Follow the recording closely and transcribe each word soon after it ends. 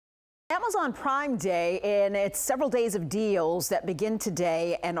Amazon Prime Day, and it's several days of deals that begin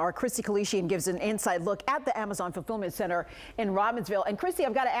today, and our Christy Kalishian gives an inside look at the Amazon Fulfillment Center in Robbinsville. And Christy,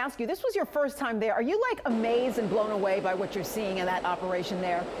 I've got to ask you, this was your first time there. Are you like amazed and blown away by what you're seeing in that operation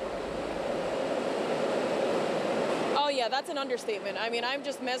there? Oh yeah, that's an understatement. I mean, I'm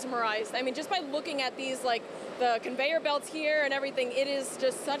just mesmerized. I mean, just by looking at these, like the conveyor belts here and everything, it is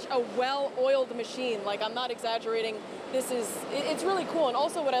just such a well-oiled machine. Like, I'm not exaggerating. It's really cool. And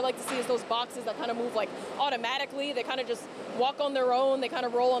also what I like to see is those boxes that kind of move like automatically. They kind of just walk on their own. They kind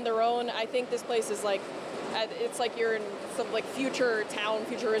of roll on their own. I think this place is like, it's like you're in some like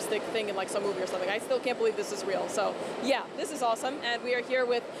futuristic thing in like some movie or something. I still can't believe this is real. So yeah, this is awesome. And we are here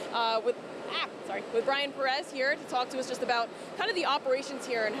with Brian Perez here to talk to us just about kind of the operations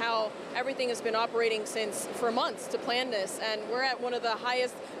here and how everything has been operating for months to plan this. And we're at one of the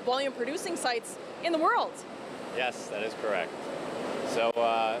highest volume producing sites in the world. Yes, that is correct. So,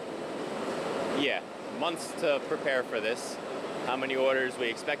 yeah, months to prepare for this. How many orders we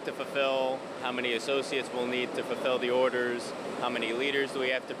expect to fulfill, how many associates we'll need to fulfill the orders, how many liters do we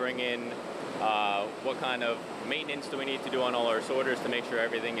have to bring in, what kind of maintenance do we need to do on all our sorters to make sure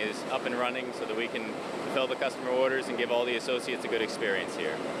everything is up and running so that we can fulfill the customer orders and give all the associates a good experience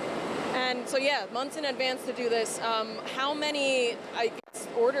here. And so yeah, months in advance to do this. How many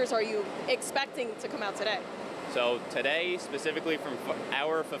orders are you expecting to come out today? So today, specifically from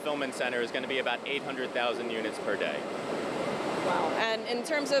our fulfillment center, is going to be about 800,000 units per day. Wow. And in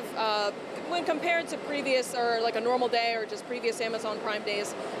terms of when compared to previous or like a normal day or just previous Amazon Prime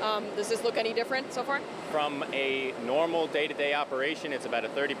days, does this look any different so far? From a normal day-to-day operation, it's about a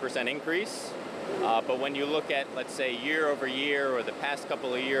 30% increase. But when you look at, let's say, year over year or the past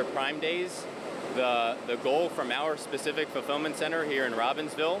couple of year Prime days, the goal from our specific fulfillment center here in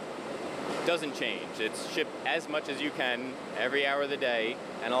Robbinsville doesn't change. It's ship as much as you can every hour of the day,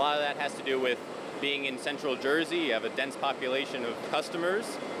 and a lot of that has to do with being in central Jersey. You have a dense population of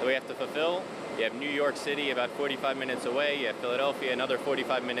customers that we have to fulfill. You have New York City about 45 minutes away. You have Philadelphia another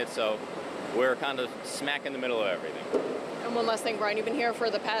 45 minutes, so we're kind of smack in the middle of everything. And one last thing, Brian, you've been here for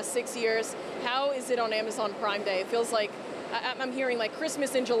the past 6 years. How is it on Amazon Prime Day? It feels like I'm hearing like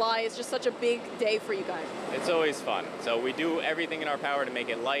Christmas in July is just such a big day for you guys. It's always fun. So we do everything in our power to make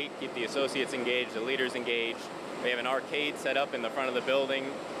it light, keep the associates engaged, the leaders engaged. We have an arcade set up in the front of the building.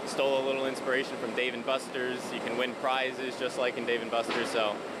 Stole a little inspiration from Dave & Buster's. You can win prizes just like in Dave & Buster's.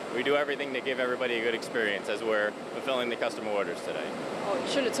 So we do everything to give everybody a good experience as we're fulfilling the customer orders today. Oh,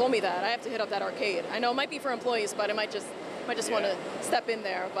 you should have told me that. I have to hit up that arcade. I know it might be for employees, but I might just want to step in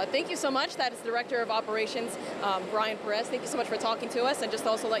there. But thank you so much. That is Director of Operations, Brian Perez. Thank you so much for talking to us. And just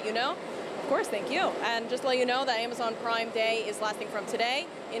also let you know, of course, thank you. And just let you know that Amazon Prime Day is lasting from today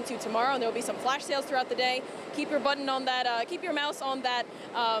into tomorrow, and there will be some flash sales throughout the day. Keep your button on that, keep your mouse on that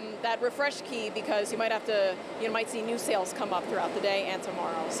that refresh key, because you might see new sales come up throughout the day and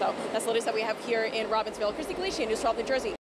tomorrow. So that's the latest that we have here in Robbinsville. Christy Kalishian, News 12 New Jersey.